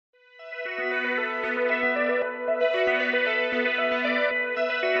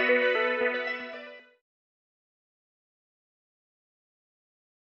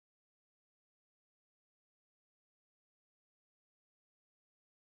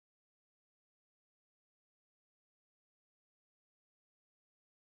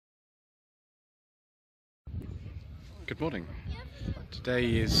Good morning.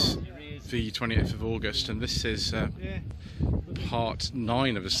 Today is the 28th of August and this is part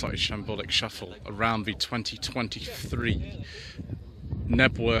 9 of the Slightly Shambolic Shuffle around the 2023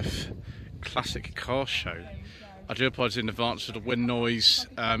 Knebworth Classic Car Show. I do apologise in advance for the wind noise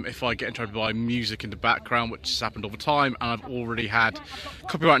if I get interrupted by music in the background, which has happened all the time, and I've already had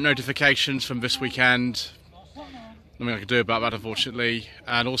copyright notifications from this weekend. Nothing I can do about that, unfortunately.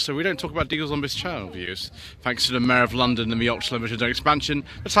 And also, we don't talk about deals on this channel, viewers, thanks to the Mayor of London and the Oxford Limited expansion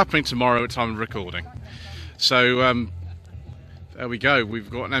that's happening tomorrow at time of recording. So there we go. We've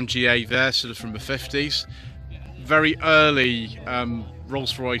got an MGA there, sort of from the 50s. Very early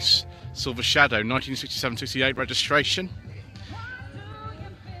Rolls-Royce Silver Shadow, 1967-68 registration.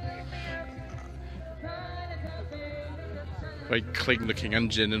 Very clean-looking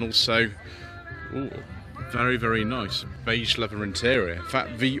engine, and also, ooh, very, very nice beige leather interior. In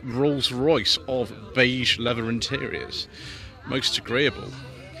fact, the Rolls-Royce of beige leather interiors. Most agreeable.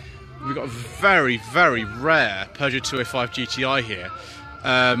 We've got a very, very rare Peugeot 205 GTI here.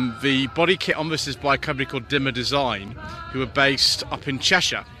 The body kit on this is by a company called Dimmer Design, who are based up in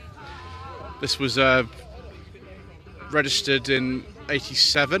Cheshire. This was registered in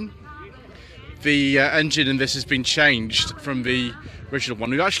 '87. The engine in this has been changed from the original one.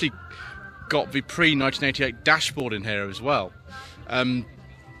 We've actually got the pre-1988 dashboard in here as well.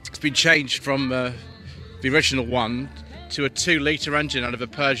 It's been changed from the original one to a 2-litre engine out of a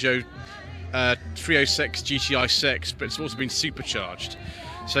Peugeot 306 GTI 6, but it's also been supercharged.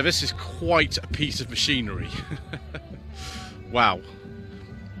 So this is quite a piece of machinery. Wow.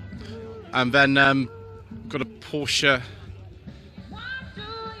 And then got a Porsche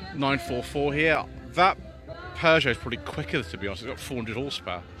 944 here. That Peugeot is probably quicker, to be honest. It's got 400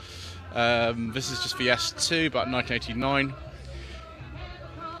 horsepower. This is just the S2, about 1989.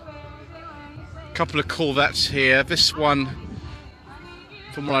 A couple of Corvettes here. This one,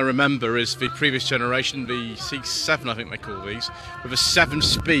 from what I remember, is the previous generation, the C7 I think they call these, with a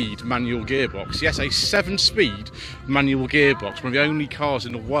 7-speed manual gearbox. Yes, a 7-speed manual gearbox. One of the only cars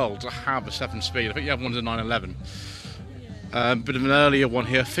in the world to have a 7-speed. I think you have one's a 911. Bit of an earlier one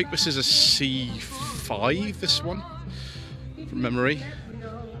here. I think this is a C5, this one, from memory.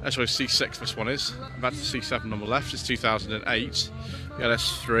 Sorry, C6 this one is. That's the C7 on the left. It's 2008. The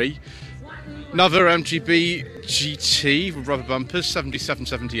LS3. Another MGB GT with rubber bumpers,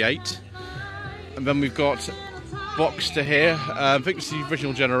 77-78. And then we've got Boxster here. I think it's the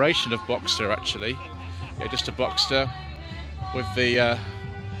original generation of Boxster, actually. Yeah, just a Boxster with the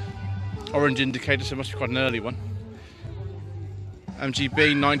orange indicator, so it must be quite an early one.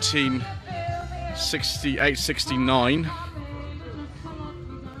 MGB 1968-69.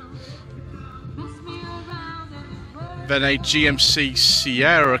 Then a GMC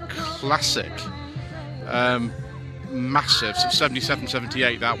Sierra Classic, massive, so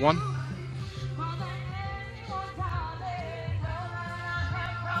 77-78 that one.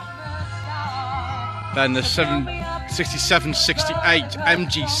 Then the 67-68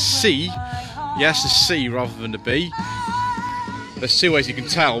 MGC, yes, a C rather than a B. There's two ways you can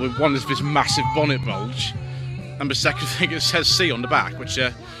tell. One is this massive bonnet bulge, and the second thing, it says C on the back, which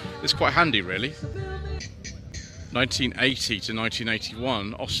is quite handy, really. 1980 to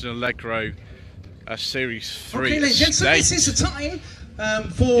 1981, Austin Allegro Series 3. Okay, ladies and gentlemen, this is the time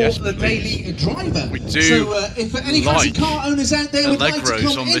for the Daily Driver. We do so if any classic car owners out there would like to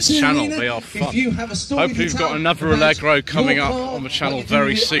come on this into channel, the arena, they are fun. if you have a story Hopefully we've got another Allegro coming up on the channel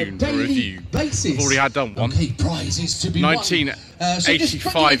very soon to review. Basis. I've already had done one. Okay, prizes to be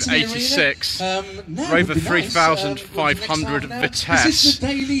 1985-86, Rover 3500 Vitesse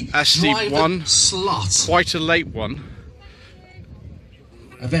SD1, quite a late one.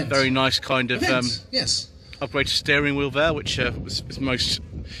 Very nice kind of yes. upgraded steering wheel there, which was most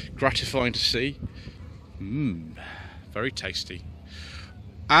gratifying to see. Very tasty.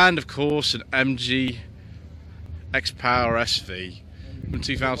 And of course an MG X-Power SV from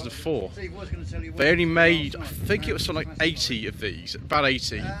 2004. They only made, I think it was something like 80 of these, about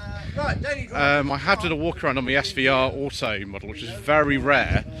 80. I have done a walk around on the SVR Auto model, which is very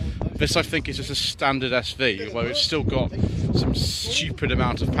rare. This I think is just a standard SV, although it's still got some stupid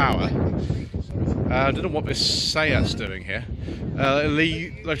amount of power. I don't know what this Seat's doing here.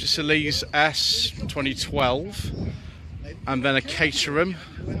 Lotus Elise S 2012, and then a Caterham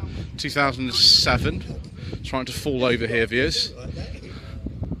 2007. Trying to fall over here, viewers.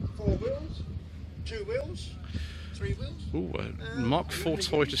 4 wheels, 2 wheels, 3 wheels. Ooh, a Mark IV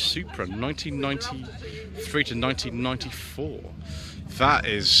Toyota Supra, 1993 to 1994. That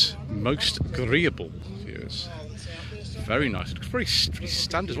is most agreeable, viewers. Very nice. It's pretty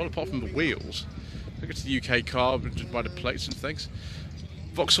standard as well, apart from the wheels. Look it's a UK car by the plates and things.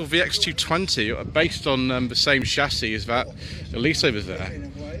 Vauxhall VX220, based on the same chassis as that Elise over there.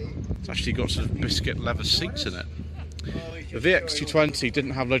 It's actually got sort of biscuit leather seats in it. The VX220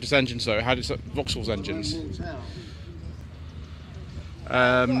 didn't have Lotus engines though, it had its Vauxhall's engines.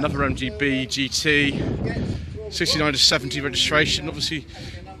 Another MGB GT, 69 to 70 registration, obviously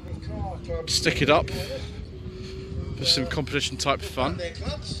stick it up for some competition type fun.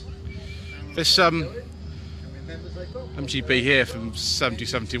 This MGB here from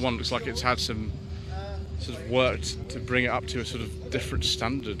 70-71 looks like it's had some sort of work to bring it up to a sort of different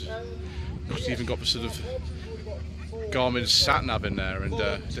standard. It's even got the sort of Garmin sat-nav in there and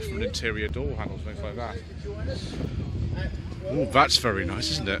different interior door handles, things like that. Oh, that's very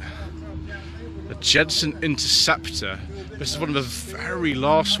nice, isn't it? A Jensen Interceptor. This is one of the very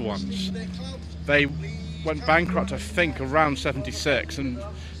last ones. They went bankrupt, I think, around 76, and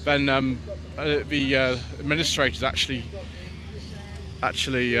then the administrators actually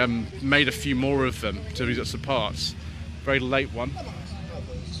made a few more of them to use as parts. Very late one.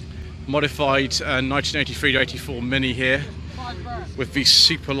 Modified 1983 to 84 Mini here with these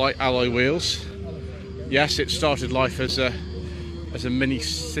super light alloy wheels. Yes, it started life as a Mini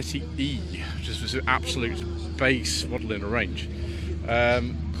City E, which is an absolute base model in a range.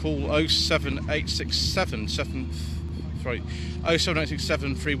 Call 07867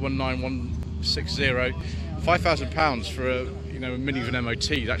 319 £5,000 for a Mini with an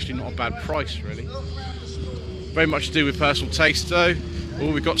MOT is actually not a bad price, really. Very much to do with personal taste though.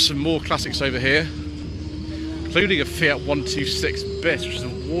 Oh, we've got some more classics over here, including a Fiat 126 Bis, which is a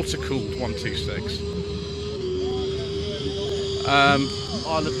water-cooled 126.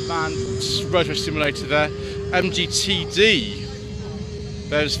 Isle of Man rotor simulator there. MGTD.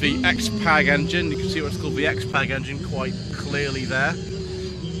 There's the X-Pag engine. You can see what's called the X-Pag engine quite clearly there.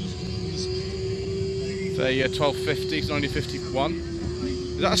 The 1250s, 1951.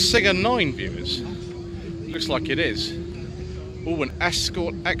 Is that a Singer 9, viewers? Looks like it is. Oh, an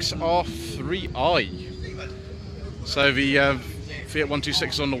Escort XR3i. So the Fiat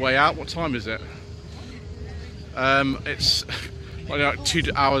 126 is on the way out. What time is it? It's like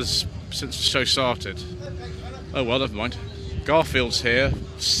 2 hours since the show started. Oh well, never mind. Garfield's here.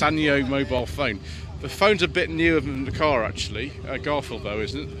 Sanyo mobile phone. The phone's a bit newer than the car actually. Garfield though,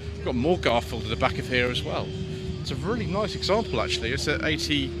 isn't it? We've got more Garfield at the back of here as well. It's a really nice example actually. It's at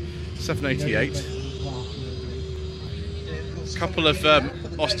 8788. A couple of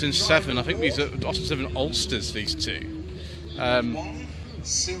Austin 7. I think these are Austin 7 Ulsters, these two.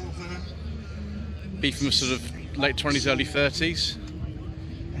 Be from the sort of late 20s, early 30s.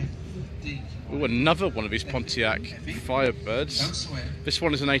 Oh, another one of these Pontiac Firebirds. This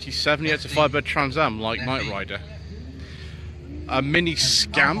one is an 87. Yeah, it's a Firebird Trans Am like Knight Rider. A Mini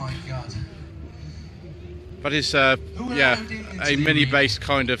Scamp. That is, yeah, a mini-based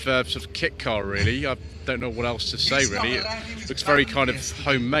kind of sort of kit car, really. I don't know what else to say, really. It looks very kind of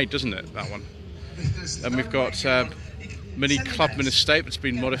homemade, doesn't it, that one? And we've got Mini Clubman Estate that's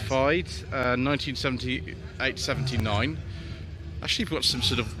been modified, 1978-79. Actually, we've got some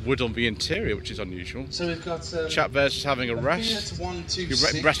sort of wood on the interior, which is unusual. So we've got chap there's just having a rest.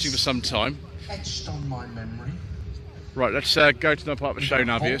 You're resting for some time. Etched on my memory. Right, let's go to the part of the show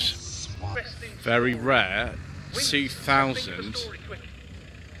now, viewers. Very rare 2000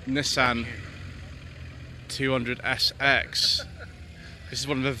 Nissan 200SX. This is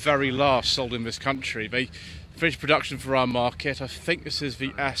one of the very last sold in this country. They finished production for our market. I think this is the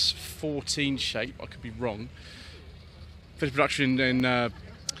S14 shape. I could be wrong. Finished production in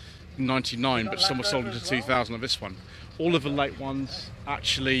 99, but some were sold into 2000 of this one. All of the late ones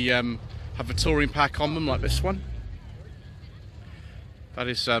actually have a touring pack on them, like this one. That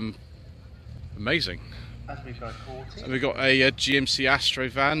is amazing. And we've got a GMC Astro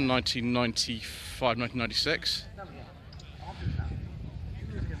van, 1995, 1996.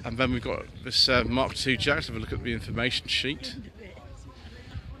 And then we've got this Mark II jack. Let's have a look at the information sheet.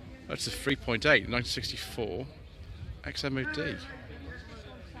 That's a 3.8, 1964. XMOD.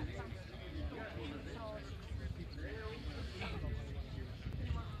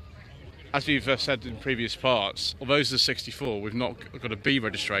 As we've said in previous parts, although this is a 64, we've not got a B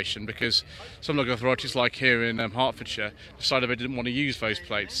registration because some local authorities, like here in Hertfordshire, decided they didn't want to use those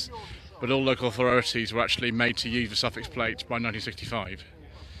plates. But all local authorities were actually made to use the suffix plates by 1965.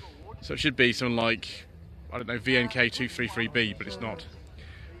 So it should be something like, I don't know, VNK233B, but it's not.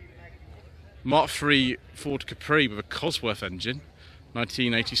 Mark III Ford Capri with a Cosworth engine,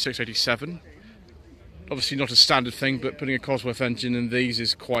 1986-87. Obviously not a standard thing, but putting a Cosworth engine in these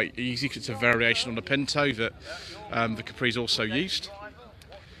is quite easy because it's a variation on the Pinto that the Capri's also used.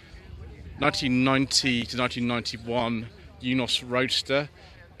 1990 to 1991 Unos Roadster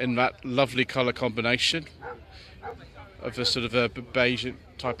in that lovely colour combination of a sort of a beige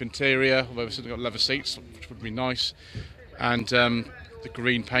type interior, although it's got leather seats, which would be nice, and the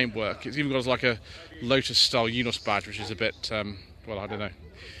green paintwork. It's even got like a Lotus style Unos badge, which is a bit, well, I don't know.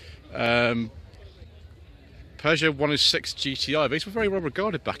 Peugeot 106 GTI. These were very well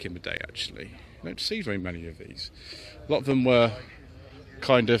regarded back in the day, actually. You don't see very many of these. A lot of them were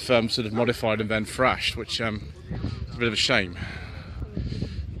kind of sort of modified and then thrashed, which is a bit of a shame.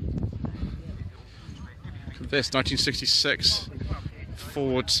 Look at this 1966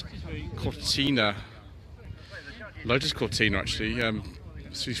 Ford Cortina, Lotus Cortina actually.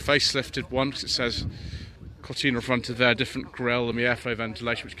 It's a facelifted one because it says Cortina front of there, different grille and the airflow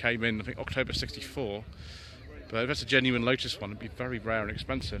ventilation, which came in I think October '64. But if that's a genuine Lotus one, it'd be very rare and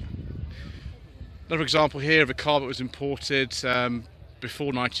expensive. Another example here of a car that was imported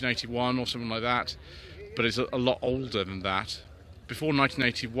before 1981 or something like that, but it's a lot older than that. Before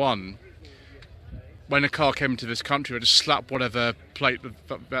 1981, when a car came into this country, they just slapped whatever plate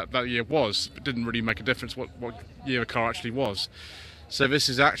that year was. It didn't really make a difference what year a car actually was. So this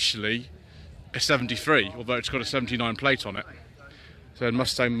is actually a 73, although it's got a 79 plate on it. So a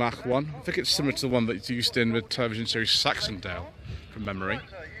Mustang Mach 1. I think it's similar to the one that's used in the television series Saxondale, from memory.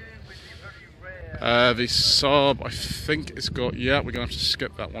 The Saab, I think it's got, yeah, we're going to have to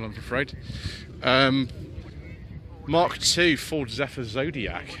skip that one, I'm afraid. Mark II Ford Zephyr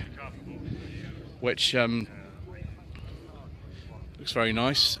Zodiac, which looks very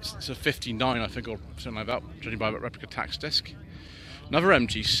nice. It's a 59, I think, or something like that, judging by that replica tax disc. Another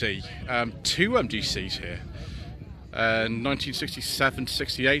MGC, two MGCs here. 1967 to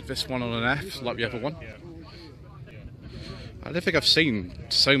 68, this one on an F, like the other one. I don't think I've seen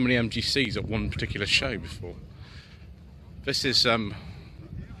so many MGCs at one particular show before. This is something.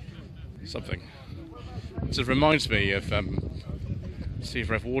 It sort of reminds me of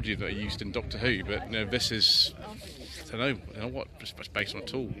Steve Rev audio that I used in Doctor Who, but you know, this is, I don't know what, just based on a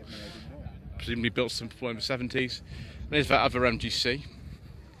tool. Presumably built some point in the 70s. And there's that other MGC.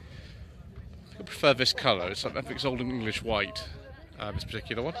 I prefer this colour. It's like, I think it's Old English white, this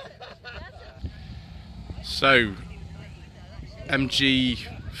particular one. So, MG, I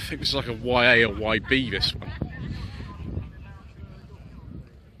think this is like a YA or YB, this one.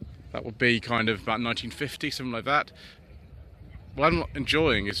 That would be kind of about 1950, something like that. What I'm not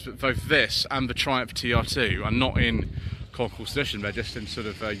enjoying is that both this and the Triumph TR2 are not in concours condition, they're just in sort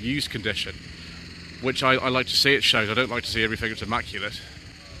of used condition, which I like to see at shows. I don't like to see everything that's immaculate.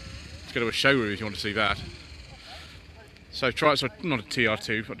 Let's go to a showroom if you want to see that. So Triumph, not a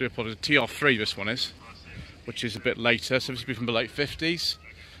TR2, I do apologise, TR3 this one is, which is a bit later, so this will be from the late 50s.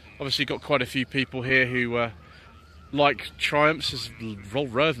 Obviously got quite a few people here who like Triumphs. There's a roll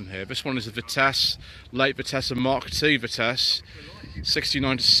row of them here. This one is a Vitesse, late Vitesse and Mark II Vitesse,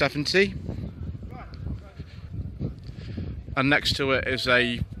 69 to 70. And next to it is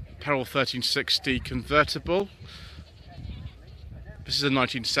a Perel 1360 convertible. This is a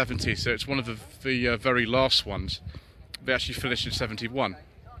 1970, so it's one of the very last ones. They actually finished in 71.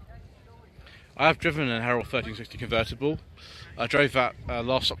 I have driven a Perel 1360 convertible. I drove that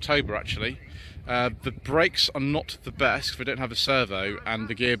last October actually. The brakes are not the best because they don't have a servo, and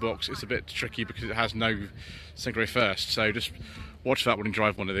the gearbox is a bit tricky because it has no synchro first, so just watch that when you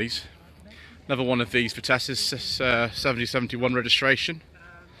drive one of these. Another one of these Vitesses, 7071 registration.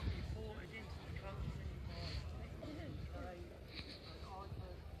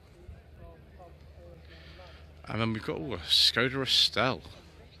 And then we've got a Skoda Estelle.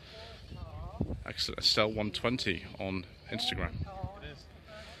 Excellent, Estelle 120 on Instagram.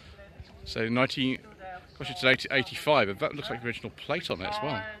 So 85, that looks like the original plate on it as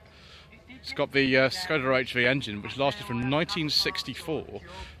well. It's got the Skoda HV engine, which lasted from 1964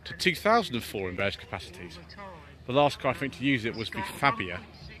 to 2004 in various capacities. The last car I think to use it was the Fabia.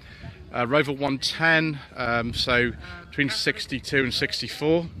 Rover 110, so between 62 and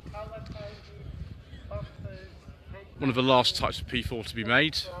 64. One of the last types of P4 to be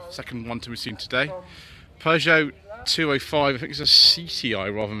made, second one to be seen today. Peugeot 205, I think it's a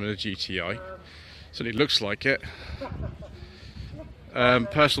CTI rather than a GTI. Certainly looks like it.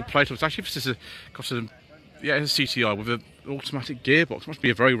 Personal plate, actually this is it's a CTI with an automatic gearbox. Must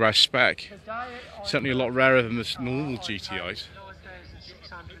be a very rare spec. Certainly a lot rarer than the normal GTIs.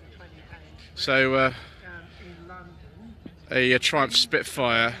 So a Triumph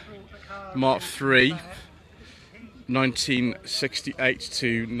Spitfire Mark III, 1968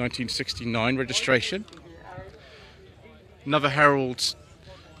 to 1969 registration. Another Herald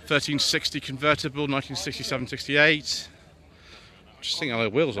 1360 convertible, 1967-68. Interesting alloy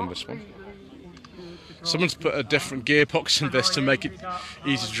wheels on this one. Someone's put a different gearbox in this to make it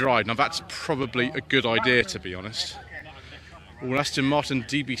easy to drive. Now that's probably a good idea, to be honest. Well, Aston Martin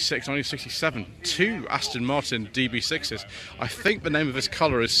DB6 1967. 2 Aston Martin DB6s. I think the name of this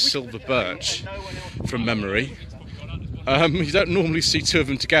colour is Silver Birch, from memory. You don't normally see 2 of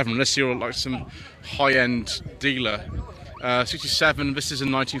them together unless you're like some high-end dealer. 67, this is a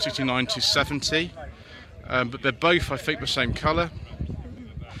 1969 to 70. But they're both, I think, the same colour.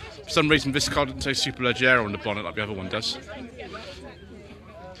 For some reason this car doesn't say Superleggero on the bonnet like the other one does.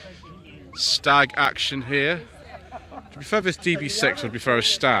 Stag action here. To be fair, this DB6 would prefer a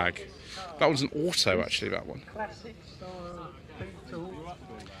Stag. That one's an auto, actually, that one.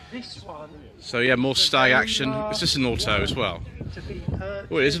 So yeah, more Stag action. Is this an auto as well?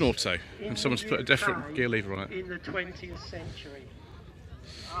 Oh, it is an auto. And someone's put a different gear lever on it. In the 20th century.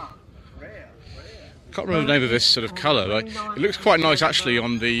 I can't remember the name of this sort of colour, but it looks quite nice actually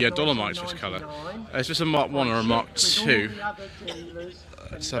on the Dolomites, this colour. Is this a Mark 1 or a Mark 2?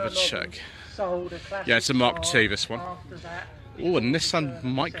 Let's have a check. Yeah, it's a Mark 2, this one. Oh, a Nissan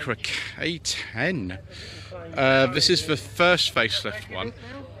Micra K10. This is the first facelift one.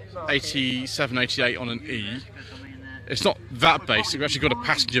 87, 88 on an E. It's not that basic. We've actually got a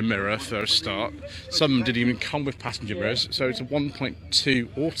passenger mirror for a start. Some of them didn't even come with passenger mirrors. So it's a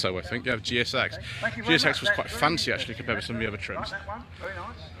 1.2 auto, I think. You have GSX. GSX was quite fancy actually compared with some of the other trims.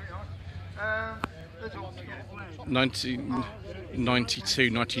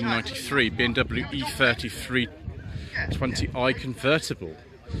 1992, 1993 BMW E30 320i convertible.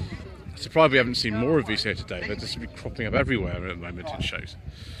 Surprised we haven't seen more of these here today. They're just cropping up everywhere at the moment in shows.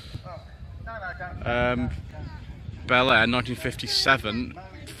 Bel Air 1957,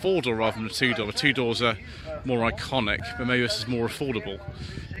 4-door rather than a 2-door. The 2-doors are more iconic, but maybe this is more affordable.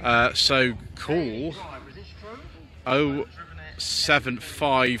 So cool.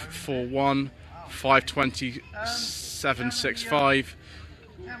 07541 520 765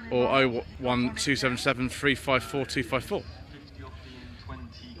 or 01277 354 254.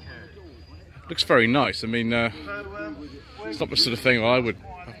 Looks very nice. I mean, it's not the sort of thing I would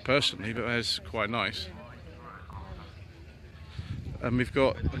have personally, but it's quite nice. And we've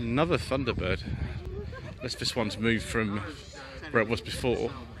got another Thunderbird. Unless this one's moved from where it was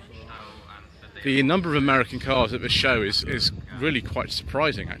before. The number of American cars at this show is really quite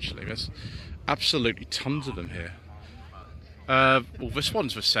surprising, actually. There's absolutely tons of them here. Well, this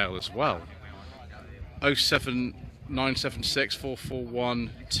one's for sale as well. 07976 441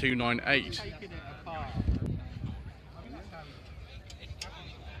 298.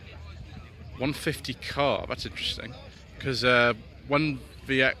 $150 car. That's interesting, because when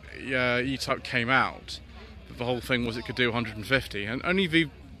the E-Type came out, the whole thing was it could do 150, and only the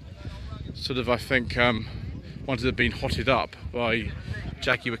sort of, I think, ones that have been hotted up by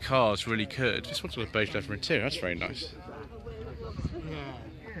Jaguar cars really could. This one's got a beige leather interior. That's very nice.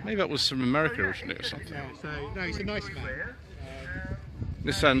 Maybe that was from America originally or something. No, he's a nice man.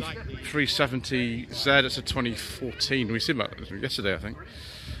 Nissan 370Z, it's a 2014. We seen that yesterday, I think.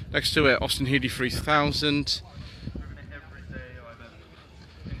 Next to it, Austin Healey 3000.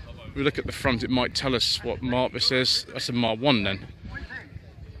 If we look at the front, it might tell us what mark this is. That's a Mark 1 then.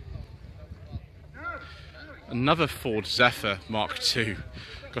 Another Ford Zephyr Mark 2.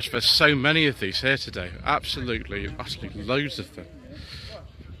 Gosh, there's so many of these here today. Absolutely, utterly loads of them.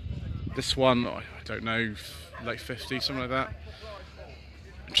 This one, I don't know, late 50s, something like that.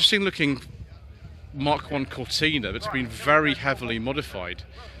 Interesting looking Mark 1 Cortina that's been very heavily modified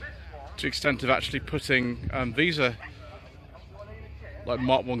to the extent of actually putting, these are like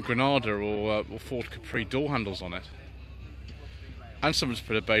Mark 1 Granada or Ford Capri door handles on it. And someone's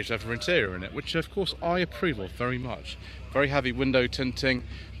put a beige leather interior in it, which of course I approve of very much. Very heavy window tinting,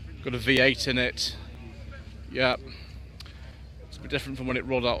 got a V8 in it. Yeah, it's a bit different from when it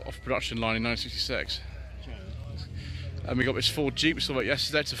rolled out off production line in 1966. And we got this Ford Jeep we saw it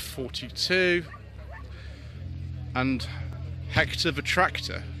yesterday, it's a 42. And Hector the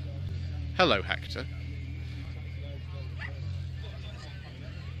Tractor. Hello, Hector.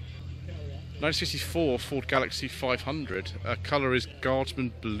 1964 Ford Galaxy 500. Colour is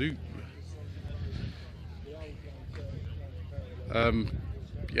Guardsman Blue.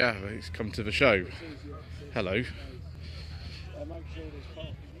 Yeah, he's come to the show. Hello.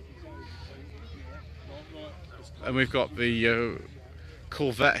 And we've got the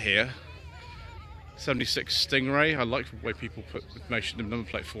Corvette here. 76 Stingray. I like the way people put information in the number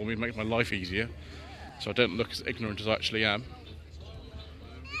plate for me. It makes my life easier, so I don't look as ignorant as I actually am.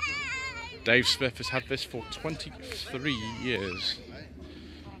 Dave Smith has had this for 23 years.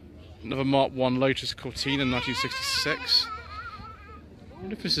 Another Mark 1 Lotus Cortina, 1966. I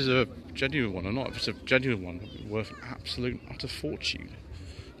wonder if this is a genuine one or not. If it's a genuine one, it would be worth an absolute utter fortune.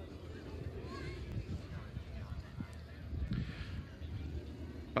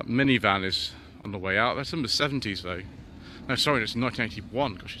 That minivan is on the way out. That's in the 70s though. No, sorry, it's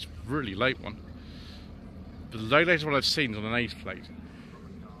 1981. Gosh, it's a really late one. The latest one I've seen is on an 8 plate.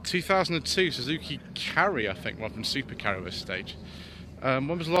 2002 Suzuki Carry, I think, rather than Super Carry at this stage.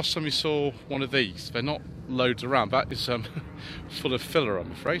 When was the last time you saw one of these? They're not loads around. That is full of filler,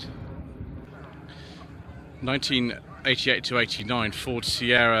 I'm afraid. 1988 to 89 Ford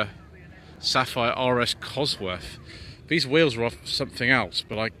Sierra Sapphire RS Cosworth. These wheels are off something else,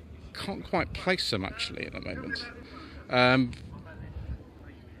 but I can't quite place them actually at the moment.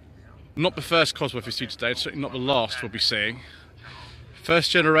 Not the first Cosworth we see today, certainly not the last we'll be seeing. First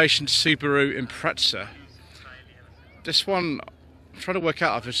generation Subaru Impreza. This one, I'm trying to work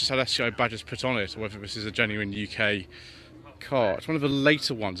out if it's just had SCI badges put on it or whether this is a genuine UK car. It's one of the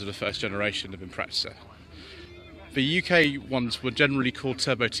later ones of the first generation of Impreza. The UK ones were generally called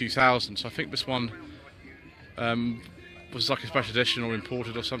Turbo 2000, so I think this one was like a special edition or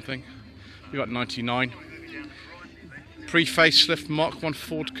imported or something. Maybe about 99. Pre-facelift Mark 1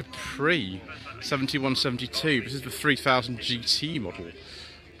 Ford Capri 7172. This is the 3000 GT model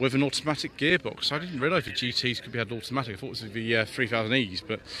with an automatic gearbox. I didn't realise the GTs could be had automatic. I thought it was the 3000Es,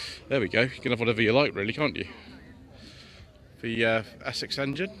 but there we go. You can have whatever you like, really, can't you? The Essex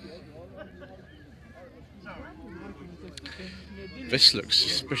engine. This looks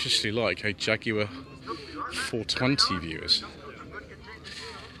suspiciously like a Jaguar 420, viewers.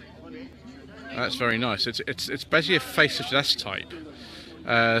 That's very nice. It's basically a facelift S-type.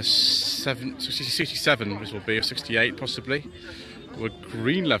 67 this will be, or 68 possibly, with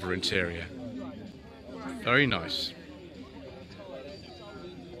green leather interior. Very nice.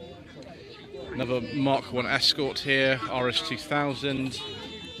 Another Mark 1 Escort here, RS 2000.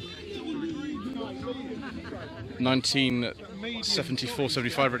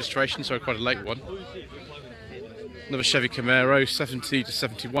 1974-75 registration, so quite a late one. Another Chevy Camaro, 70 to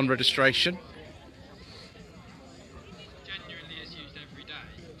 71 registration.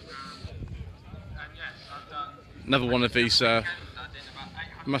 Another one of these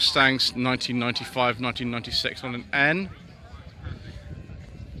Mustangs, 1995-1996 on an N.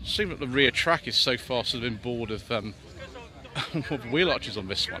 It seems that the rear track is so far sort of been bored of wheel arches on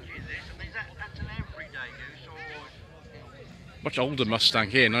this one. Much older Mustang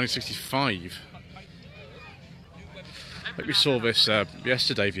here, 1965. I think we saw this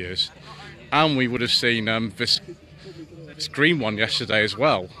yesterday, viewers, and we would have seen this green one yesterday as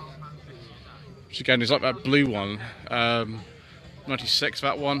well. Which again is like that blue one, 96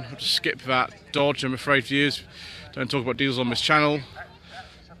 that one. I'll just skip that Dodge, I'm afraid, viewers. Don't talk about deals on this channel.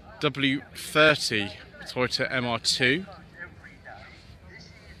 W30 Toyota MR2.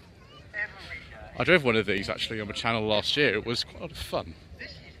 I drove one of these actually on the channel last year. It was quite a lot of fun,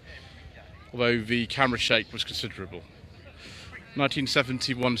 although the camera shake was considerable.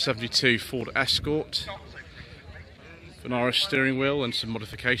 1971-72 Ford Escort, an RS steering wheel and some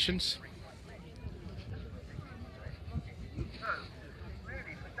modifications.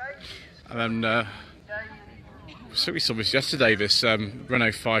 And then so we saw this yesterday, this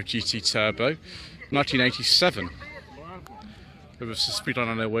Renault 5 GT Turbo, 1987, with a speedline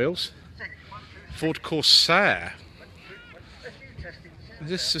on their wheels. Ford Corsair. Is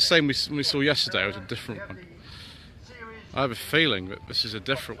this the same we saw yesterday, or is it a different one? I have a feeling that this is a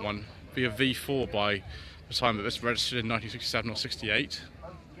different one. Be a V4 by the time that this registered in 1967 or 68.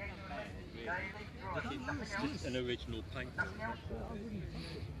 An original paint.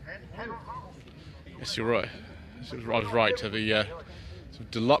 Yes, you're right. I was right. To the sort of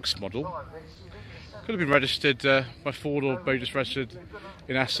deluxe model. Could have been registered by Ford, or maybe just registered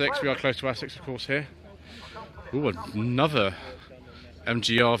in Essex. We are close to Essex, of course, here. Ooh, another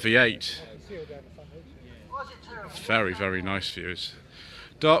MGR V8. Very, very nice, viewers.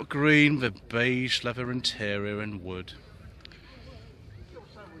 Dark green with beige leather interior and wood.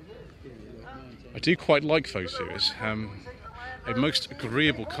 I do quite like those, viewers. A most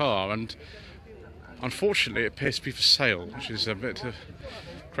agreeable car, and unfortunately it appears to be for sale, which is a bit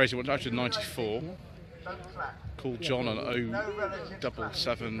crazy. It's actually 94. Call John on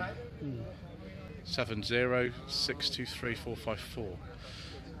 077 70 623 454.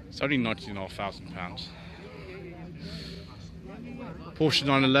 It's only £19,500. Porsche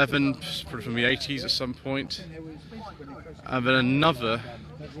 911, probably from the 80s at some point. And then another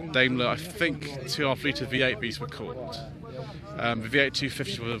Daimler, I think 2.5 litre V8 these were called. The V8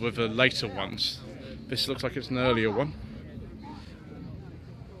 250 with the later ones. This looks like it's an earlier one.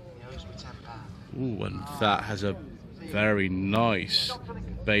 Ooh, and that has a Very nice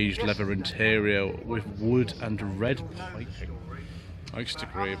beige leather interior with wood and red piping. Most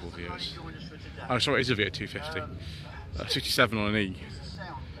agreeable, viewers. Oh, sorry, it is a V8 250. 67 on an E.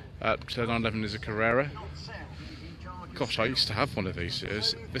 911 is a Carrera. Gosh, I used to have one of these.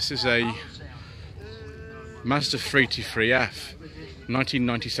 This is a Mazda 323F,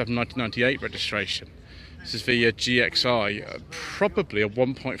 1997-1998 registration. This is the GXI, probably a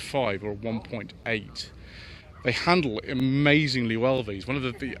 1.5 or a 1.8. They handle amazingly well, these. One of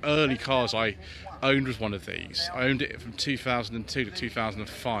the early cars I owned was one of these. I owned it from 2002 to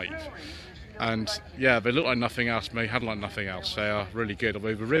 2005. And yeah, they look like nothing else, they handle like nothing else. They are really good,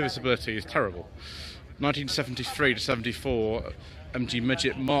 although the reversibility is terrible. 1973 to 74, MG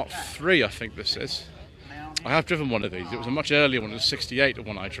Midget Mark III, I think this is. I have driven one of these. It was a much earlier one, it was 68, the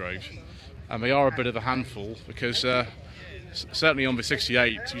one I drove. And they are a bit of a handful, because certainly on the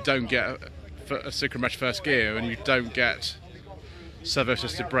 68, you don't get a synchrometric first gear, and you don't get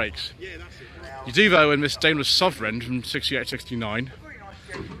servo-assisted brakes. You do, though, in this Daimler Sovereign from 68-69.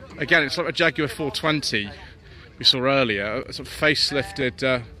 Again, it's like a Jaguar 420 we saw earlier, a sort of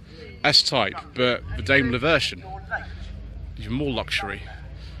facelifted S-Type, but the Daimler version. Even more luxury.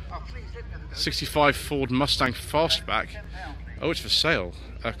 65 Ford Mustang Fastback. Oh, it's for sale.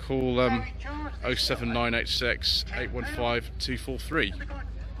 Call 07986 815 243.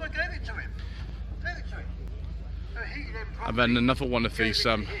 And then another one of these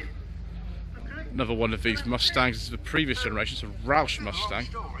Mustangs. This is the previous generation. It's a Roush Mustang.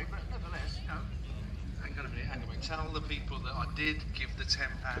 Tell the people that I did give the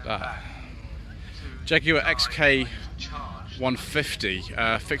 £10 Jaguar XK 150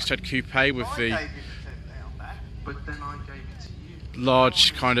 fixed head coupe with the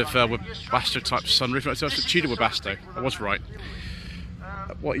large kind of Webasto type sunroof. No, it's a Tudor Webasto. I was right.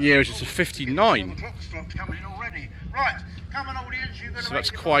 What year is it? It's a 59. So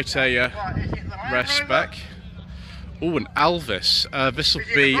that's quite a rare spec. Oh, an Alvis. This will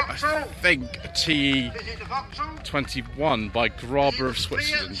be, I think, a TE21 by Graber of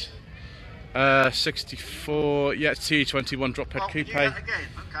Switzerland. 64, yeah, it's TE21 drop head coupe.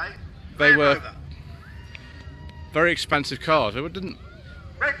 They were very expensive cars. They didn't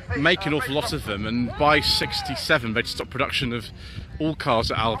make an awful lot of them, and by 67 they'd stopped production of all cars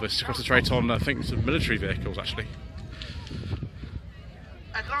at Alvis to concentrate on, I think, some military vehicles actually.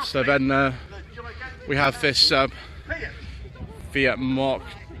 So then we have this Fiat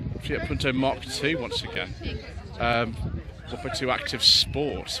Punto Mark II once again. 1.2 Active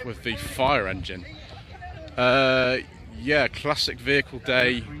Sport with the fire engine. Yeah, classic vehicle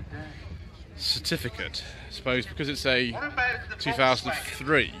day certificate. I suppose because it's a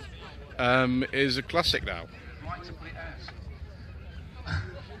 2003, is a classic now.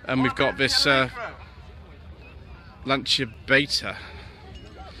 And we've got this Lancia Beta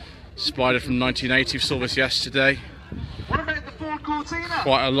Spider from 1980. We saw this yesterday.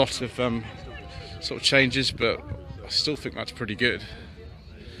 Quite a lot of sort of changes, but I still think that's pretty good.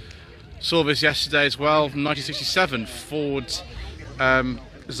 Saw this yesterday as well, from 1967, Ford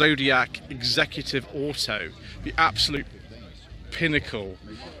Zodiac Executive Auto, the absolute pinnacle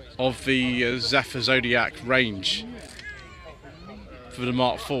of the Zephyr Zodiac range for the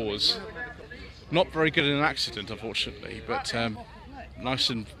Mark IVs. Not very good in an accident, unfortunately, but nice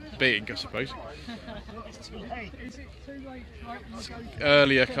and big, I suppose.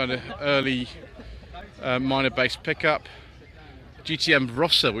 Early minor bass pickup. GTM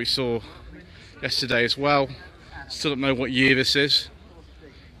Rossa we saw yesterday as well. Still don't know what year this is,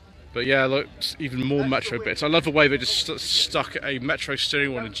 but yeah, look, even more Metro bits. I love the way they just stuck a Metro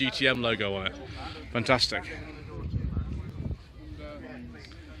steering wheel and a GTM logo on it. Fantastic.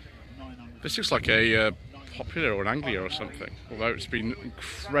 This looks like a Popular or an Anglia or something, although it's been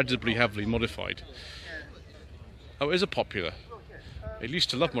incredibly heavily modified. Oh, it is a Popular. They used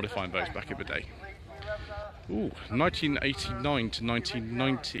to love modifying those back in the day. Ooh, 1989 to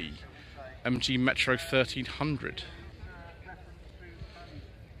 1990 MG Metro 1300.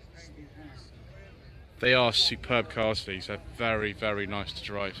 They are superb cars, these. They're very, very nice to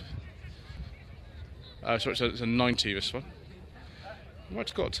drive. So it's a 90, this one. Well,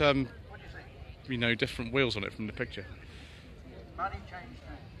 it's got you know, different wheels on it from the picture.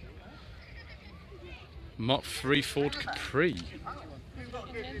 Mark III Ford Capri.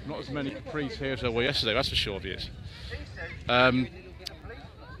 Not as many Capris here as there were yesterday, that's for sure, viewers.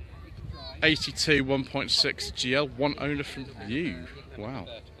 82 1.6 GL, one owner from you. Wow.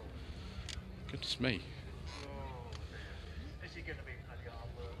 Goodness me.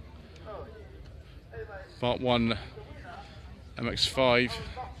 Part 1 MX-5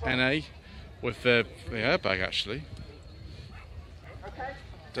 NA with the airbag actually.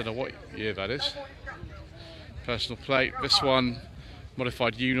 Don't know what year that is. Personal plate. This one,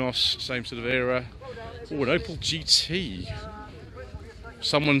 modified Unos, same sort of era. Oh, an Opel GT.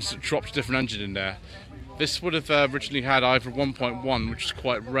 Someone's dropped a different engine in there. This would have originally had either 1.1, which is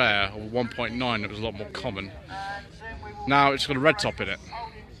quite rare, or 1.9, that was a lot more common. Now it's got a red top in it.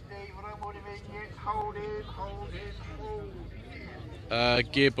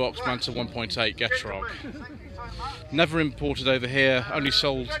 Gearbox Manta 1.8 Getrog. Never imported over here, only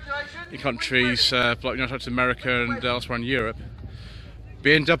sold in countries like United States of America and elsewhere in Europe.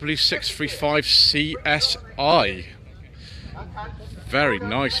 BMW 635 CSI. Very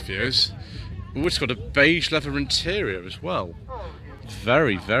nice, viewers. Oh, it's got a beige leather interior as well.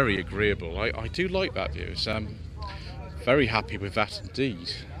 Very, very agreeable. I do like that, viewers. Very happy with that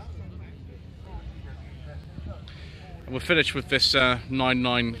indeed. And we'll finish with this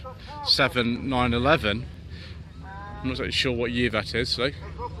 997 911. I'm not exactly sure what year that is, though.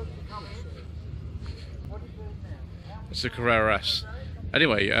 It's a Carrera S.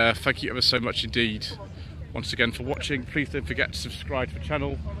 Anyway, thank you ever so much indeed once again for watching. Please don't forget to subscribe to the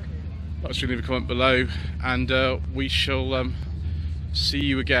channel. Let us leave a comment below, and we shall see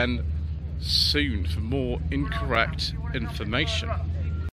you again soon for more incorrect information.